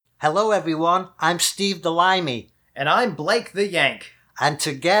Hello everyone, I'm Steve the Limey. And I'm Blake the Yank. And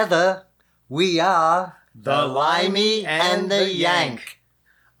together, we are The Limey and the Yank.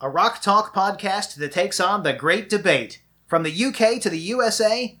 A rock talk podcast that takes on the great debate. From the UK to the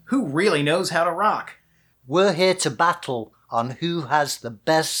USA, who really knows how to rock? We're here to battle on who has the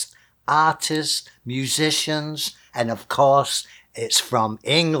best artists, musicians, and of course, it's from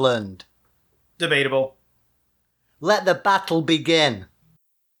England. Debatable. Let the battle begin.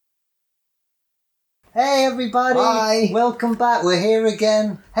 Hey everybody! Hi! Welcome back, we're here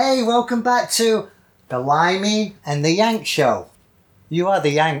again. Hey, welcome back to The Limey and the Yank Show. You are the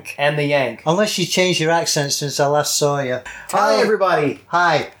Yank. And the Yank. Unless you changed your accent since I last saw you. Hi everybody!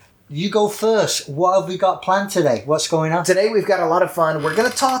 Hi. You go first. What have we got planned today? What's going on? Today we've got a lot of fun. We're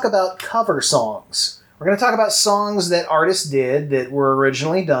going to talk about cover songs. We're going to talk about songs that artists did that were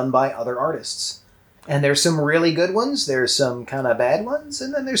originally done by other artists. And there's some really good ones, there's some kind of bad ones,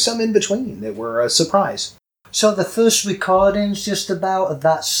 and then there's some in between that were a surprise. So the first recording's just about of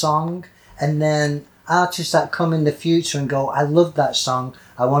that song, and then artists that come in the future and go, I love that song,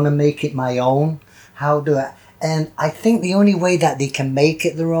 I want to make it my own. How do I? And I think the only way that they can make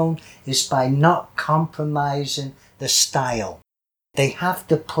it their own is by not compromising the style. They have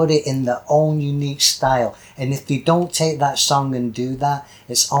to put it in their own unique style. And if they don't take that song and do that,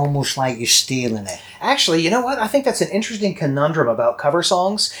 it's almost like you're stealing it. Actually, you know what? I think that's an interesting conundrum about cover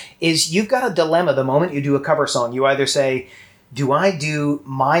songs, is you've got a dilemma the moment you do a cover song. You either say, do I do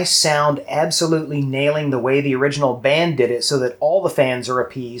my sound absolutely nailing the way the original band did it so that all the fans are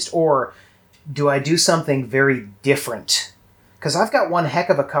appeased, or do I do something very different? Because I've got one heck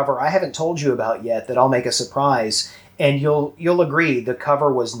of a cover I haven't told you about yet that I'll make a surprise. And you'll agree the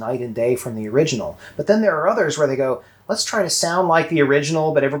cover was night and day from the original. But then there are others where they go, let's try to sound like the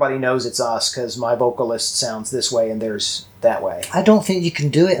original, but everybody knows it's us because my vocalist sounds this way and theirs that way. I don't think you can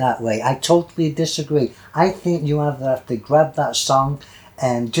do it that way. I totally disagree. I think you either have to grab that song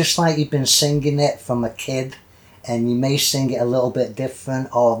and just like you've been singing it from a kid, and you may sing it a little bit different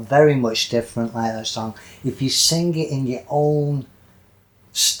or very much different like that song. If you sing it in your own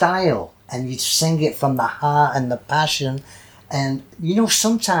style, and you sing it from the heart and the passion. And,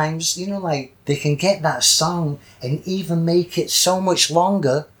 sometimes, like, they can get that song and even make it so much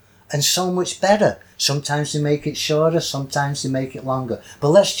longer and so much better. Sometimes they make it shorter, sometimes they make it longer. But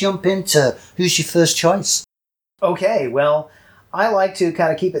let's jump into who's your first choice. Okay, well, I like to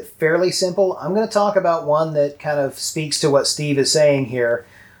kind of keep it fairly simple. I'm going to talk about one that kind of speaks to what Steve is saying here.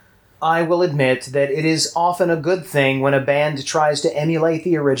 I will admit that it is often a good thing when a band tries to emulate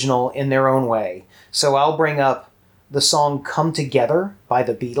the original in their own way. So I'll bring up the song Come Together by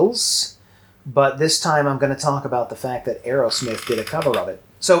the Beatles, but this time I'm going to talk about the fact that Aerosmith did a cover of it.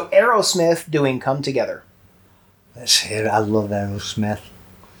 So Aerosmith doing Come Together. Let's hear it. I love Aerosmith.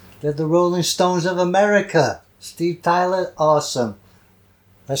 They're the Rolling Stones of America. Steve Tyler, awesome.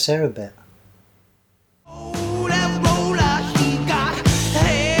 Let's hear a bit.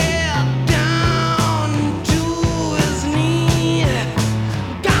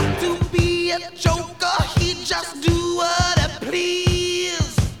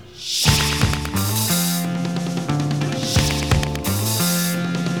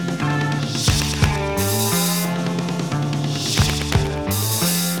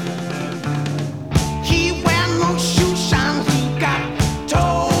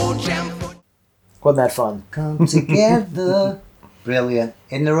 Wasn't that fun? Come together. Brilliant.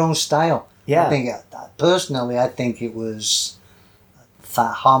 In their own style. Yeah. Personally, I think it was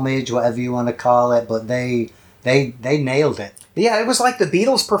that homage, whatever you want to call it, but they nailed it. Yeah, it was like the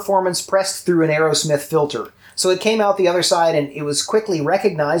Beatles performance pressed through an Aerosmith filter. So it came out the other side and it was quickly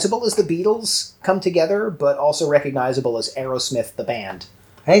recognizable as the Beatles Come Together, but also recognizable as Aerosmith the band.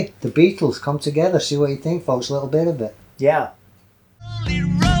 Hey, the Beatles Come Together. See what you think, folks. A little bit of it. Yeah.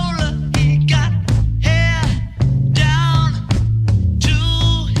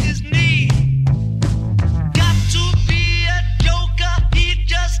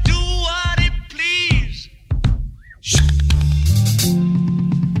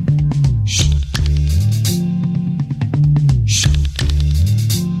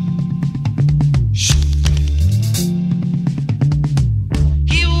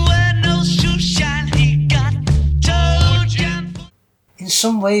 In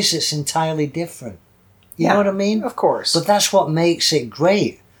some ways, it's entirely different. You know what I mean? Of course. But that's what makes it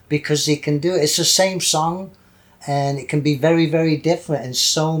great, because they can do it. It's the same song, and it can be very, very different in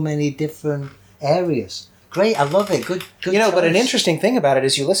so many different areas. Great, I love it. Good but an choice. interesting thing about it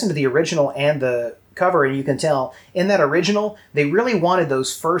is you listen to the original and the cover, and you can tell in that original, they really wanted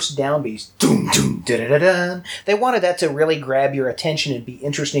those first downbeats. Doom, doom, da-da-da-da. They wanted that to really grab your attention and be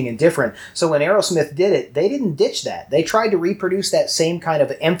interesting and different. So when Aerosmith did it, they didn't ditch that. They tried to reproduce that same kind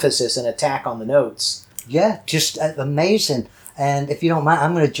of emphasis and attack on the notes. Yeah, just amazing. And if you don't mind,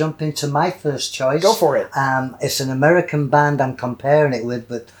 I'm going to jump into my first choice. Go for it. It's an American band I'm comparing it with,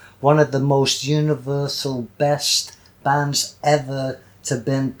 but one of the most universal, best bands ever to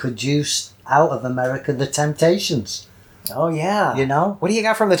been produced out of America, The Temptations. Oh, yeah. You know? What do you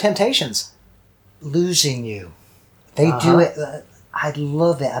got from The Temptations? Losing You. They do it. I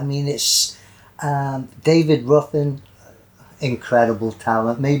love it. I mean, it's David Ruffin, incredible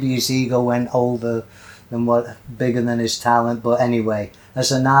talent. Maybe his ego went over than bigger than his talent, but anyway,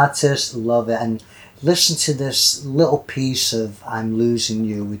 as an artist, love it. And listen to this little piece of I'm Losing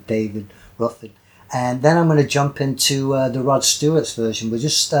You with David Ruffin. And then I'm going to jump into the Rod Stewart's version. We'll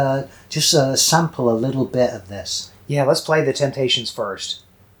just sample a little bit of this. Yeah, let's play The Temptations first.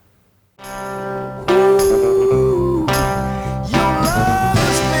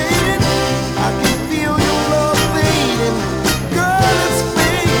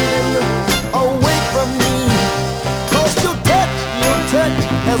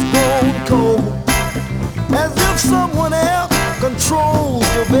 As if someone else controls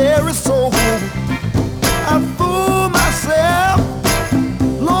your very soul. I fool myself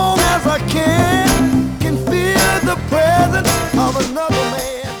long as I can feel the presence of another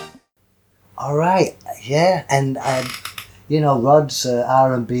man. All right, yeah, and Rod's an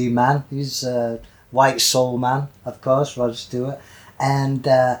R&B man. He's a white soul man, of course, Rod Stewart, and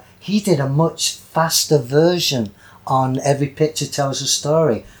he did a much faster version on Every Picture Tells a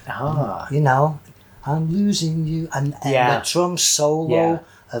Story. I'm Losing You, and the drum solo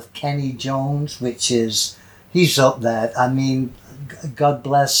of Kenny Jones, which is, he's up there. I mean, God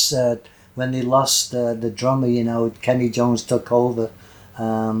bless, when they lost the drummer, Kenny Jones took over,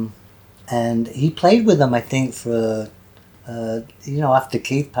 and he played with them, I think, for, after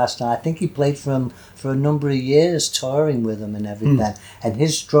Keith passed on. I think he played for him for a number of years, touring with them and everything. And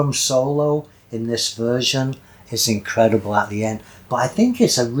his drum solo in this version is incredible at the end. But I think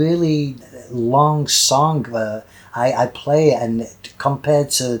it's a really long song. I play it, and compared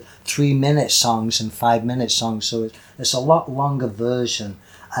to 3-minute songs and 5-minute songs, so it's a lot longer version.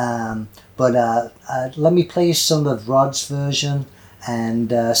 But let me play some of Rod's version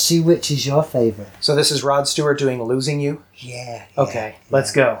and see which is your favorite. So this is Rod Stewart doing Losing You? Yeah. Okay,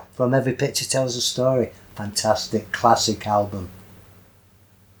 let's go. From Every Picture Tells a Story. Fantastic, classic album.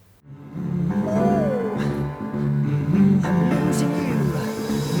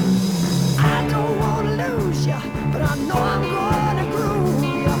 But I know I'm gonna groove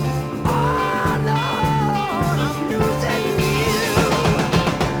ya. Oh Lord, I'm losing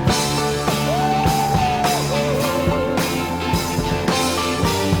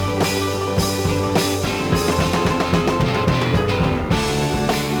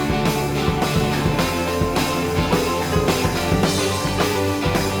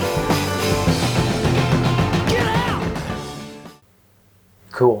Get out!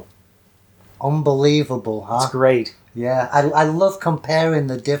 Cool. Unbelievable, huh? That's great. Yeah, I love comparing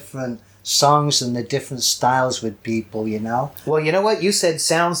the different songs and the different styles with people, Well, you know what? You said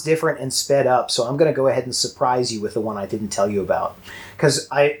sounds different and sped up, so I'm going to go ahead and surprise you with the one I didn't tell you about. Because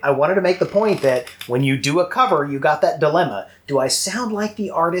I wanted to make the point that when you do a cover, you got that dilemma. Do I sound like the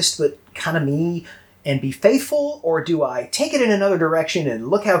artist but kind of me and be faithful, or do I take it in another direction and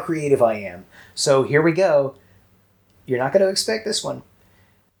look how creative I am? So here we go. You're not going to expect this one.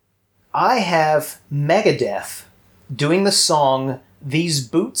 I have Megadeth doing the song These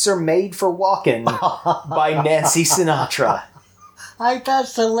Boots Are Made for Walking by Nancy Sinatra.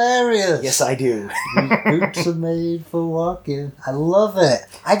 That's hilarious. Yes, I do. These boots are made for walking. I love it.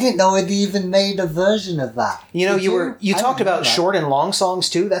 I didn't know it even made a version of that. You talked about short and long songs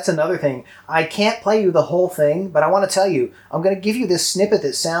too. That's another thing. I can't play you the whole thing, but I want to tell you, I'm going to give you this snippet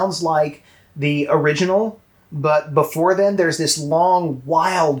that sounds like the original. But before then, there's this long,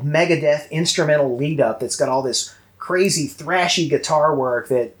 wild Megadeth instrumental lead-up that's got all this crazy, thrashy guitar work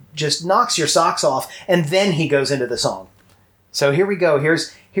that just knocks your socks off, and then he goes into the song. So here we go.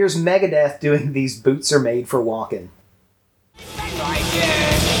 Here's Megadeth doing These Boots Are Made for Walking.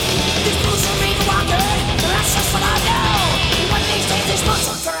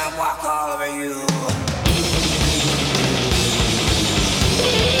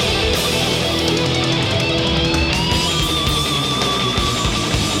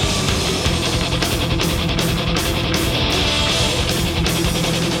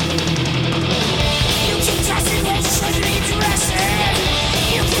 You keep dressing when you shouldn't be dressing.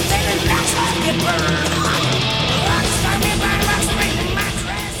 You keep thinking that's how you burn.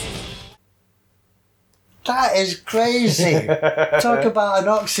 That is crazy. Talk about an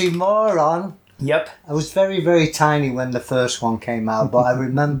oxymoron. Yep. I was very, very tiny when the first one came out, but I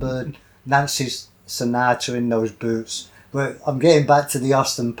remembered Nancy Sinatra in those boots. But I'm getting back to the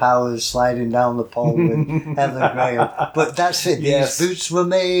Austin Powers sliding down the pole with Heather Graham. But that's it. Yes. These boots were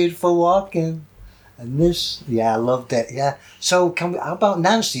made for walking. And this, yeah, I loved it. Yeah. So how about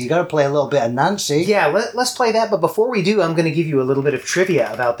Nancy? You got to play a little bit of Nancy. Yeah, let's play that. But before we do, I'm going to give you a little bit of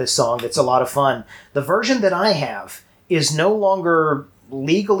trivia about this song that's a lot of fun. The version that I have is no longer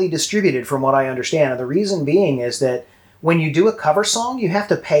legally distributed from what I understand. And the reason being is that when you do a cover song, you have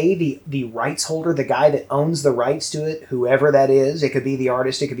to pay the rights holder, the guy that owns the rights to it, whoever that is. It could be the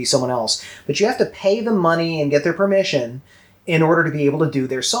artist, it could be someone else. But you have to pay them money and get their permission in order to be able to do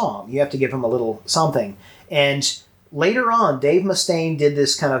their song. You have to give them a little something. And later on, Dave Mustaine did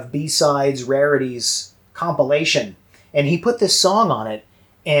this kind of B-sides, rarities compilation. And he put this song on it.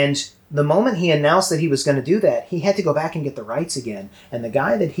 And the moment he announced that he was going to do that, he had to go back and get the rights again. And the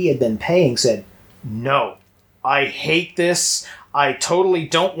guy that he had been paying said, "No, I hate this. I totally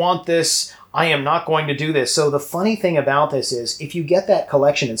don't want this. I am not going to do this." So the funny thing about this is, if you get that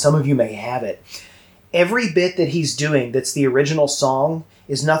collection, and some of you may have it, every bit that he's doing that's the original song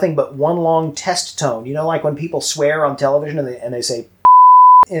is nothing but one long test tone. You know, like when people swear on television and they say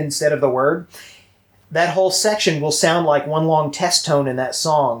instead of the word? That whole section will sound like one long test tone in that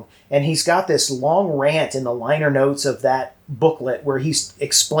song. And he's got this long rant in the liner notes of that booklet where he's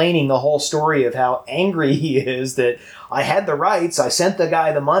explaining the whole story of how angry he is that I had the rights, I sent the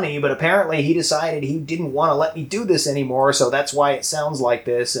guy the money, but apparently he decided he didn't want to let me do this anymore, so that's why it sounds like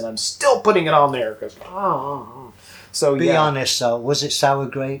this, and I'm still putting it on there. So Be honest, though. Was it sour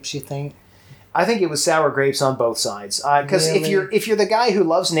grapes, you think? I think it was sour grapes on both sides. Because Really? if you're the guy who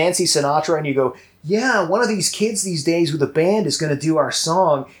loves Nancy Sinatra and you go, yeah, one of these kids these days with a band is going to do our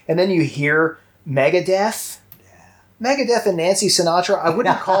song, and then you hear Megadeth. Megadeth and Nancy Sinatra, I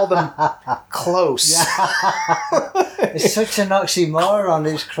wouldn't call them close. It's such an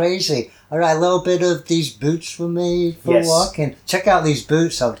oxymoron. It's crazy. All right, a little bit of these boots were made for Yes. walking. Check out these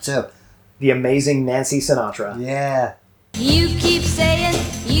boots, though, too. The amazing Nancy Sinatra. Yeah. You keep saying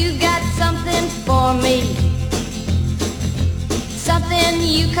you got something for me, something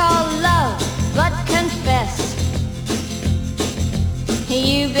you call love, but confess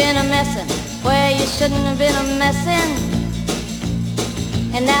you've been a messin' where you shouldn't have been a messin',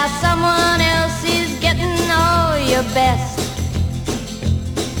 and now someone else is getting all your best.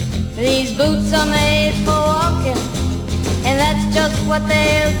 These boots are made for walking, and that's just what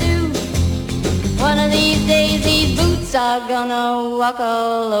they'll do. One of these days these boots are gonna walk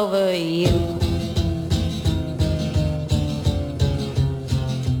all over you.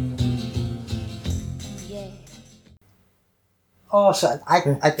 Yeah. Oh, so I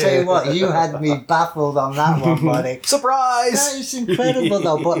tell you what, you had me baffled on that one, buddy. Surprise! That is incredible,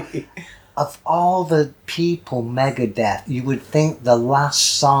 though. But of all the people, Megadeth, you would think the last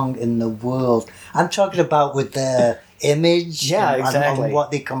song in the world. I'm talking about with the image, Yeah, and exactly.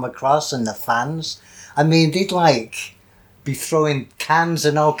 what they come across and the fans. I mean, they'd like be throwing cans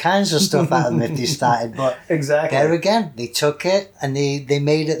and all kinds of stuff at them if they started. But Exactly. there again, they took it and they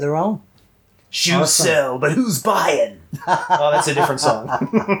made it their own. Shoes Awesome. sell, but who's buying? Oh, that's a different song.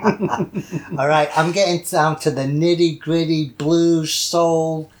 All right, I'm getting down to the nitty gritty blues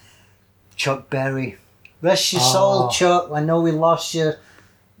soul. Chuck Berry, rest your soul, Chuck. I know we lost you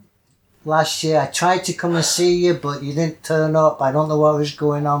last year. I tried to come and see you, but you didn't turn up. I don't know what was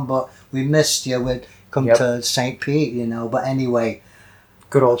going on, but we missed you. We'd come Yep. to St. Pete, you know. But anyway,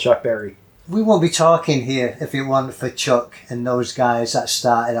 Good old Chuck Berry. we won't be talking here if it weren't for Chuck and those guys that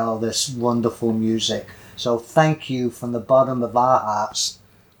started all this wonderful music. So thank you from the bottom of our hearts.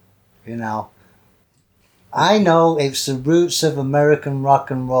 You know, I know it's the roots of American rock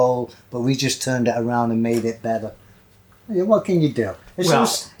and roll, but we just turned it around and made it better. Yeah, what can you do? It's Well,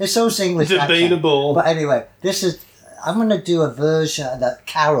 those English accent. debatable. But anyway, I'm going to do a version of that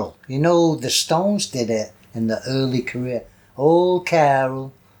Carol. You know, the Stones did it in the early career. Oh,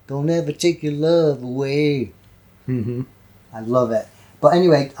 Carol, don't ever take your love away. Mm-hmm. I love it. But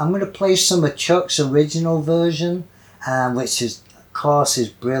anyway, I'm going to play some of Chuck's original version, which is, of course, is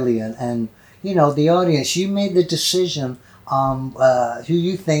brilliant. And, you know, the audience, you made the decision on who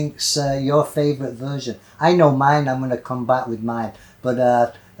you think's your favourite version. I know mine. I'm going to come back with mine.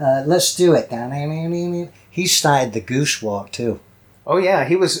 But let's do it. He started the Goose Walk, too. Oh, yeah.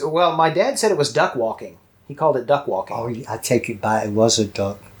 He was, well, my dad said it was duck walking. He called it duck walking. Oh, I take it back. It was a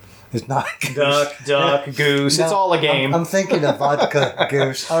duck. It's not a goose. Duck, goose. No, It's all a game. I'm thinking of vodka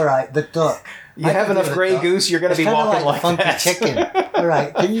goose. All right, the duck. You have enough Grey Goose, you're going to be walking like funky that. chicken. All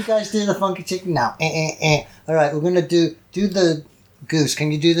right, can you guys do the funky chicken now? All right, we're gonna do the goose.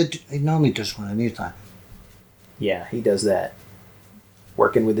 Can you do the? He normally does one anytime. Yeah, he does that.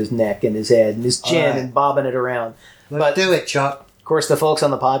 Working with his neck and his head and his chin All right. and bobbing it around. Let's do it, Chuck. Of course, the folks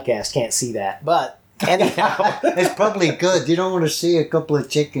on the podcast can't see that, but anyhow. It's probably good. You don't want to see a couple of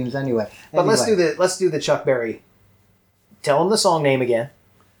chickens anyway. But let's do the Chuck Berry. Tell him the song name again.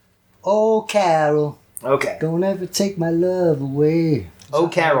 Oh, Carol, Okay. don't ever take my love away. Oh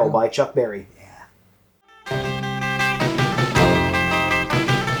Carol by Chuck Berry.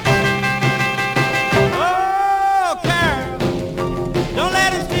 Oh, Carol, don't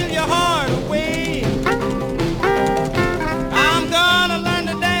let him steal your heart away. I'm gonna learn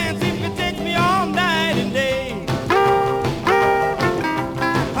to dance if it takes me all night and day.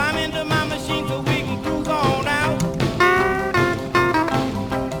 Climb into my machine so we can cruise on out.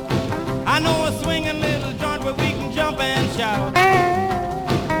 I know a swinging little joint where we can jump and shout.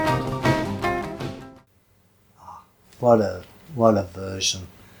 What a version.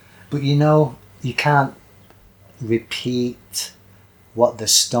 But you know, you can't repeat what the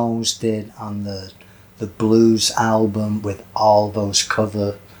Stones did on the blues album with all those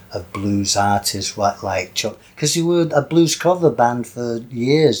cover of blues artists, what like Chuck, because you were a blues cover band for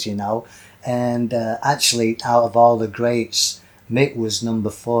years, you know, and actually out of all the greats, Mick was number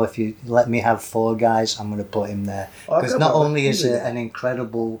 4. If you let me have 4 guys, I'm going to put him there, because not only is it an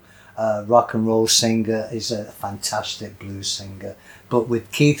incredible rock and roll singer, is a fantastic blues singer, but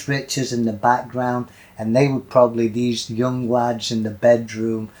with Keith Richards in the background, and they were probably these young lads in the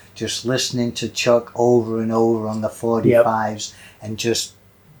bedroom just listening to Chuck over and over on the 45s and just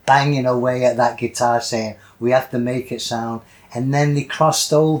banging away at that guitar saying, we have to make it sound. And then they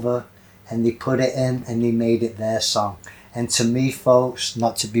crossed over and they put it in and they made it their song. And to me, folks,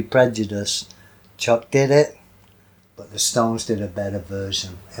 not to be prejudiced, Chuck did it, but the Stones did a better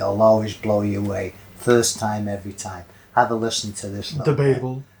version. It'll always blow you away. First time, every time. Have a listen to this.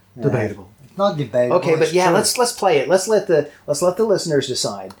 Debatable. Yeah. It's not debatable. Okay, but it's yeah, true. let's play it. Let's let the listeners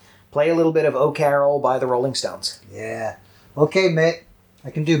decide. Play a little bit of "Oh Carol" by the Rolling Stones. Yeah. Okay, Mick.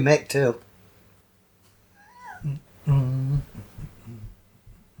 I can do Mick too.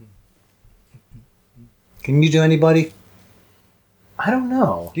 Can you do anybody? I don't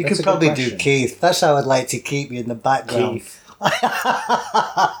know. You That's could a good probably do question. Keith. That's how I'd like to keep you in the background. Keith.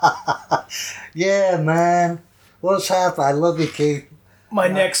 Yeah, man. What's happening? I love you, Keith. My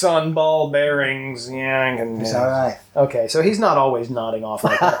neck's on ball bearings. Yeah, I can. It's all right. Okay, so he's not always nodding off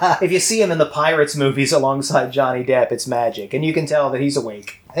like that. If you see him in the Pirates movies alongside Johnny Depp, it's magic, and you can tell that he's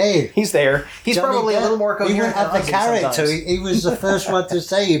awake. Hey. He's there. He's Johnny probably Depp, a little more He coherent wouldn't have than the Ozzy character. sometimes. He was the first one to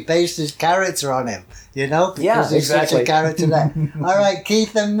say he based his character on him. You know? Yeah, Because he's such exactly. a character there. All right,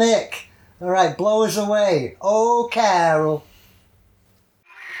 Keith and Mick. All right, blow us away. Oh, Carol.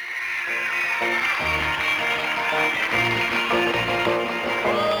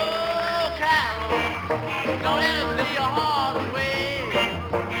 Oh, Carol, don't let him steal your heart away.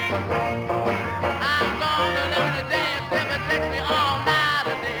 I'm gonna learn to dance if it takes me all night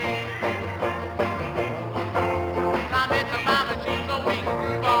and day. Climb into my machine so we can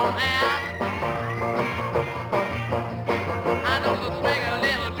groove on out. I know the swing a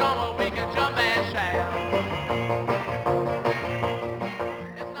little drum where we can jump and shout.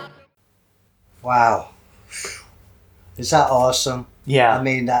 It's not too Wow. Is that awesome? Yeah.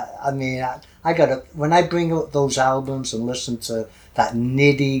 I gotta, when I bring up those albums and listen to that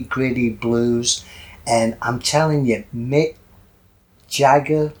nitty gritty blues, and I'm telling you, Mick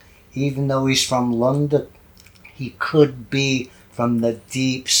Jagger, even though he's from London, he could be from the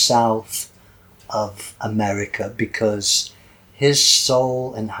deep south of America, because his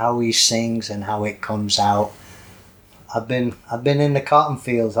soul and how he sings and how it comes out. I've been in the cotton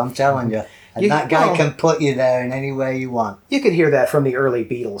fields, I'm telling you. And that guy can put you there in any way you want. You could hear that from the early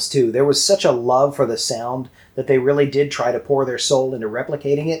Beatles, too. There was such a love for the sound that they really did try to pour their soul into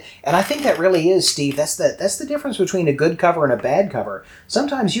replicating it. And I think that really is, Steve, that's the difference between a good cover and a bad cover.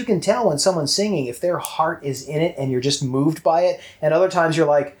 Sometimes you can tell when someone's singing if their heart is in it and you're just moved by it. And other times you're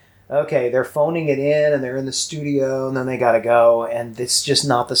like, okay, they're phoning it in and they're in the studio and then they gotta go. And it's just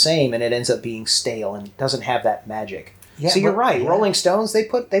not the same and it ends up being stale and doesn't have that magic. Yeah, so you're but- right. yeah. Rolling Stones, they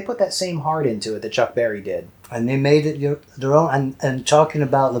put that same heart into it that Chuck Berry did. And they made it their own. And talking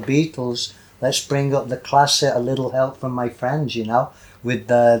about the Beatles, let's bring up the classic "A Little Help from My Friends," you know, with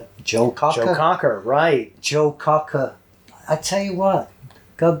Joe Cocker. Joe Cocker, right. Joe Cocker. I tell you what,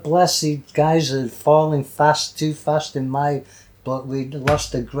 God bless, these guys are falling too fast in my. But we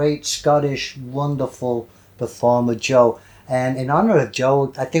lost a great Scottish, wonderful performer, Joe. And in honor of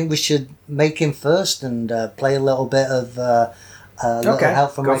Joe, I think we should make him first and play a little bit of Little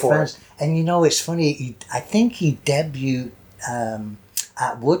Help from Go My for Friends. And you know, it's funny, I think he debuted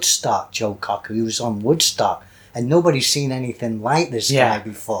at Woodstock, Joe Cocker. He was on Woodstock, and nobody's seen anything like this guy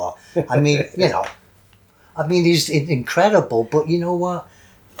before. I mean, he's incredible, but you know what?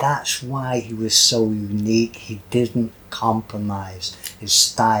 That's why he was so unique. He didn't compromise his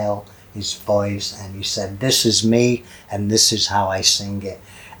style, his voice, and he said, this is me, and this is how I sing it.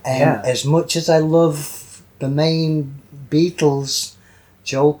 And as much as I love the main Beatles,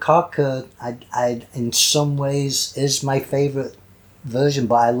 Joe Cocker, I in some ways is my favorite version,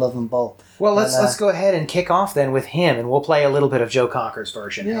 but I love them both. Well, let's go ahead and kick off then with him, and we'll play a little bit of Joe Cocker's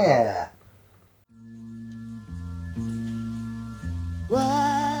version. Yeah.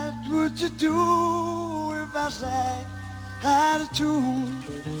 What would you do if I sang out of tune?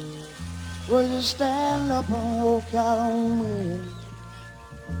 Will you stand up and walk out on me?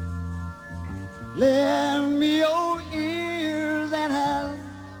 Lend me your ears and I'll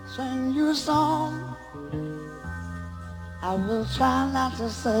sing you a song. I will try not to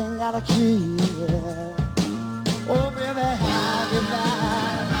sing out of key. Oh, baby, how you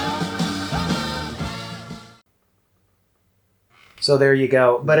So there you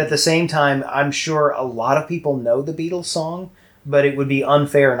go. But at the same time, I'm sure a lot of people know the Beatles song, but it would be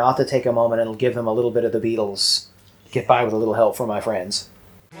unfair not to take a moment and give them a little bit of the Beatles. Get by with a little help from my friends.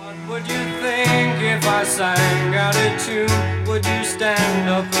 What would you think if I sang out of tune? Would you stand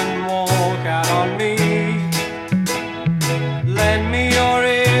up and walk out on me? Lend me your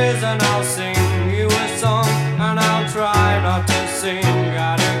ears and I'll sing you a song, and I'll try not to sing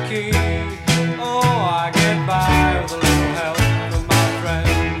out of key. Oh, I get by with a little help from my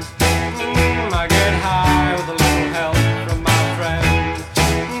friends. I get high with a little help from my friends.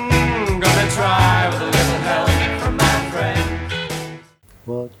 Gonna try with a little help from my friends.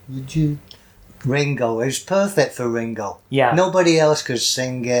 What would you... Ringo. It was perfect for Ringo. Yeah. Nobody else could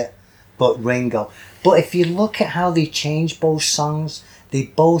sing it but Ringo. But if you look at how they changed both songs, they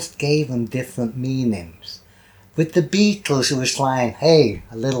both gave them different meanings. With the Beatles, it was like, hey,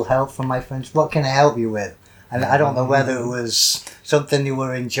 a little help from my friends. What can I help you with? And I don't know whether it was something you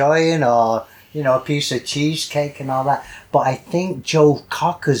were enjoying or, a piece of cheesecake and all that. But I think Joe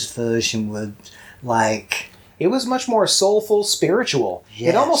Cocker's version was like... It was much more soulful, spiritual. Yes.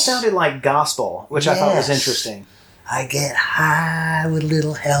 It almost sounded like gospel, which I thought was Yes. interesting. I get high with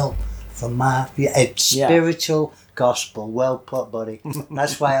little help from my... It's spiritual gospel. Well put, buddy.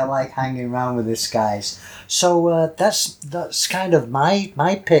 That's why I like hanging around with these guys. So that's kind of my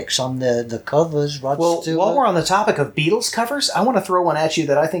picks on the covers. Rod Well, Stewart. while we're on the topic of Beatles covers, I want to throw one at you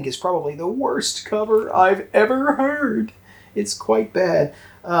that I think is probably the worst cover I've ever heard. It's quite bad.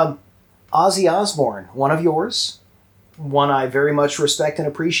 Ozzy Osbourne, one of yours, one I very much respect and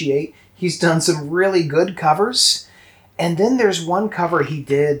appreciate. He's done some really good covers. And then there's one cover he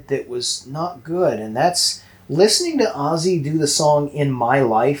did that was not good, and that's listening to Ozzy do the song In My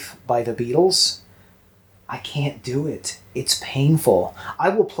Life by the Beatles. I can't do it. It's painful. I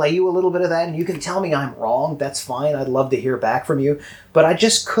will play you a little bit of that, and you can tell me I'm wrong. That's fine. I'd love to hear back from you. But I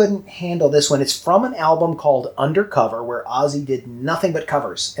just couldn't handle this one. It's from an album called Undercover, where Ozzy did nothing but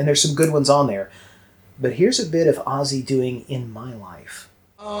covers, and there's some good ones on there. But here's a bit of Ozzy doing In My Life.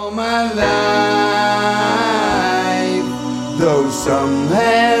 All my life, though some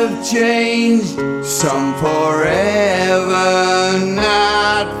have changed, some forever,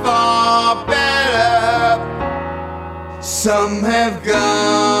 not for better. Some have gone,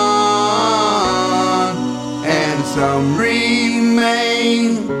 and some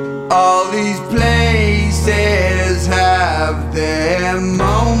remain. All these places have their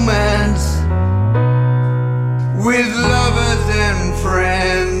moments with lovers and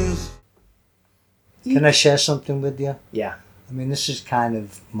friends. Can I share something with you? Yeah. I mean, this is kind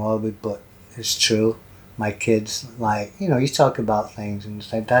of morbid, but it's true. My kids, you talk about things and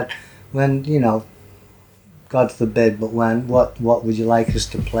say, Dad, when, God forbid, but what would you like us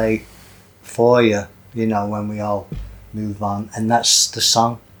to play for you, when we all move on? And that's the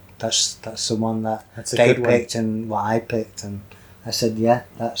song. That's the one that That's a they good one. picked and what I picked. And I said, yeah,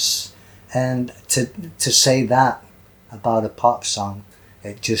 that's... And to say that about a pop song,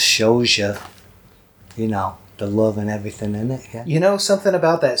 it just shows you, the love and everything in it. Yeah. You know something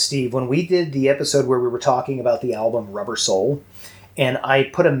about that, Steve? When we did the episode where we were talking about the album Rubber Soul, and I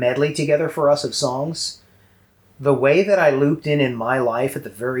put a medley together for us of songs, the way that I looped in My Life at the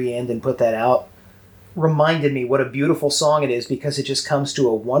very end and put that out reminded me what a beautiful song it is, because it just comes to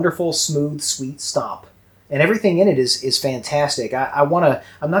a wonderful, smooth, sweet stop. And everything in it is fantastic. I'm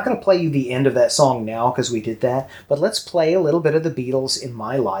not going to play you the end of that song now because we did that, but let's play a little bit of the Beatles in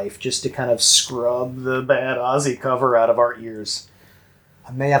My Life just to kind of scrub the bad Ozzy cover out of our ears.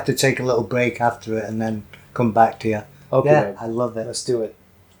 I may have to take a little break after it and then come back to you. Okay, Yeah, I love it. let's do it.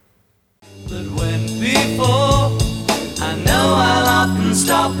 But when before, I know I'll often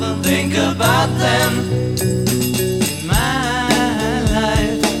stop and think about them. In my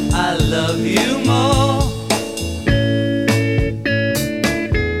life, I love you more.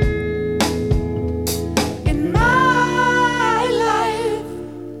 In my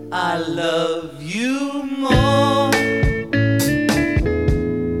life, I love you more.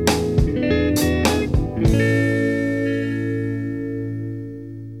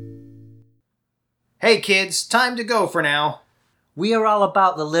 Hey kids, time to go for now. We are all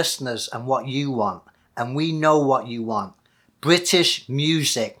about the listeners and what you want, and we know what you want. British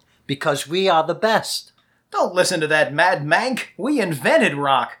music, because we are the best. Don't listen to that Mad Mank. We invented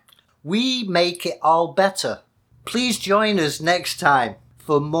rock. We make it all better. Please join us next time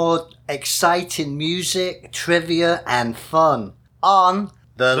for more exciting music, trivia, and fun on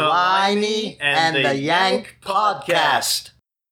the Liney and the Yank podcast.